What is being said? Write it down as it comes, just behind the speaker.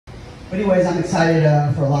But anyways, I'm excited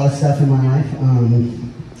for a lot of stuff in my life.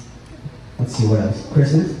 Let's see, what else?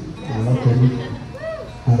 Christmas. I love Christmas.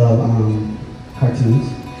 I love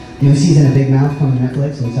cartoons. New season of Big Mouth coming to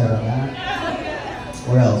Netflix. I'm excited about that.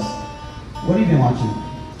 What else? What have you been watching?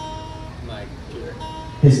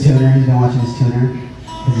 His tuner. He's been watching his tuner.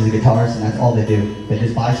 Because he's a guitarist, and that's all they do. They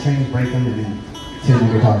just buy strings, break them, and then tune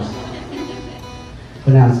their guitars.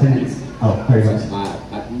 But now it's been. Oh, there he goes.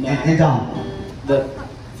 And Dom. The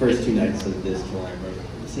first 2 nights of this July,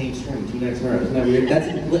 the same string, 2 nights in a row. Isn't that weird?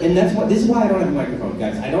 This is why I don't have a microphone,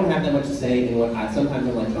 guys. I don't have that much to say, and sometimes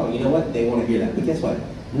I'm like, oh, you know what? They want to hear that. But guess what?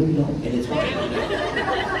 No, you don't, and it's fine.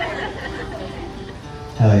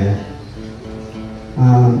 Hell yeah.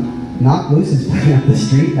 Knock Loose is playing up the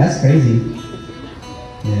street. That's crazy.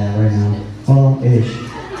 Yeah, right now. Well, ish.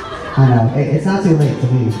 I know. It's not too late to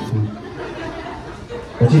leave.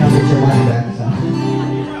 But you don't get your money back, so.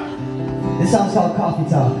 This song's called Coffee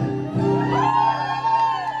Talk.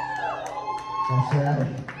 That's right.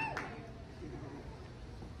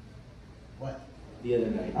 What? The other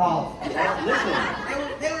night. Oh. Listen.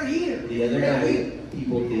 They were here. The other night,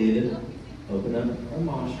 people did open up a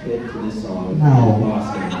mosh pit to this song. No.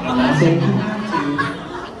 Boston. I'm not saying you have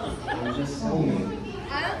to. I'm just saying.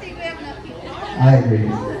 I don't think we have enough people. I agree.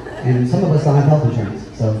 And some of us don't have health insurance,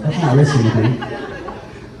 so that's not risky anything.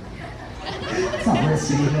 It's not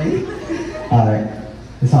risky anything. Alright,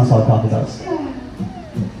 this song's called Coffee Talks.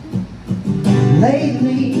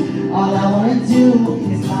 Lately, all I wanna do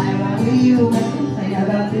is lie around with you and complain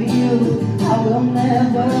about the you. I will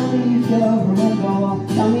never leave your room, go on,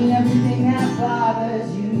 tell me everything that bothers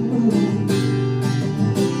you.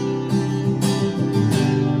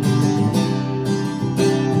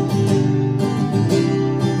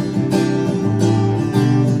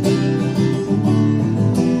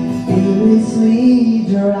 Aimlessly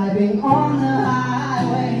driving on the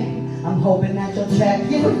highway, I'm hoping that you'll check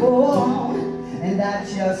your phone and that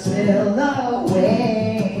you're still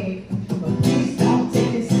awake. But please don't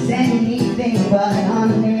take this as anything but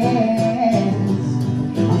honest.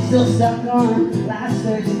 I'm still stuck on last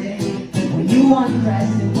Thursday when you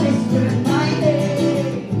undressed and whispered my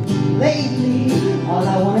name. Lately, all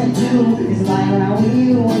I wanna do is lie around with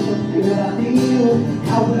you and think about you.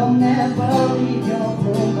 I will never leave your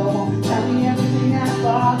room, go on, tell me everything that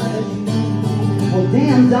bothers you. Well,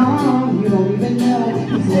 damn, Dom, you don't even know.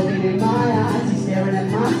 He's looking in my eyes, he's staring at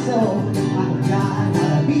my soul. I forgot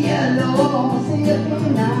how to be alone. Say a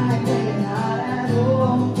good night when you're not at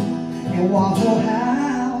home. And Waffle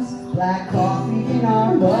House, black coffee in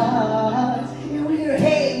our butts. And we're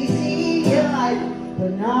hazy like,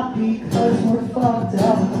 but not because we're fucked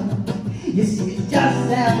up. You see, it's just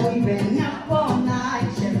that we've been up all night,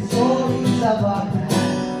 sharing stories of our past.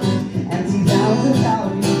 Empty vows of how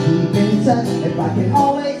we keep in touch. If I can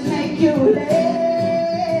always make you laugh.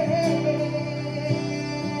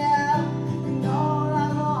 And all I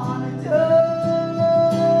wanna do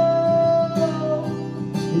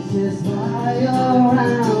is just lie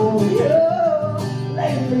around with you.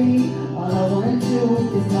 Lately, all I wanna do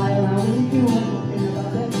is lie around with you.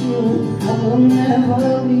 I will never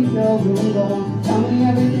leave your room, go on, tell me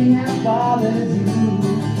everything that bothers you.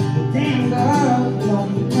 But damn girl, you don't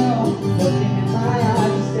even know. Looking in my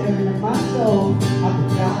eyes, staring at my soul. I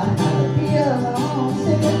forgot how to be alone.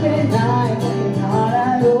 Say a good night when you're not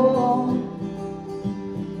at home.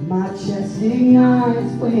 My chest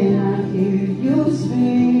ignites when I hear you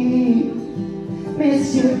speak. Miss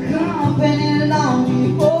your company long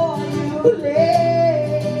before you leave.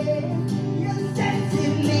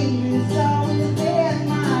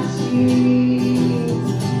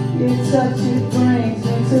 Your touch, it brings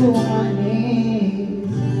me to my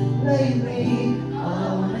knees. Lately, all I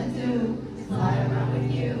wanna do is lie around with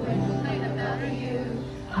you and complain about you.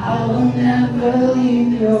 I will never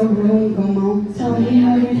leave your room, come on, tell me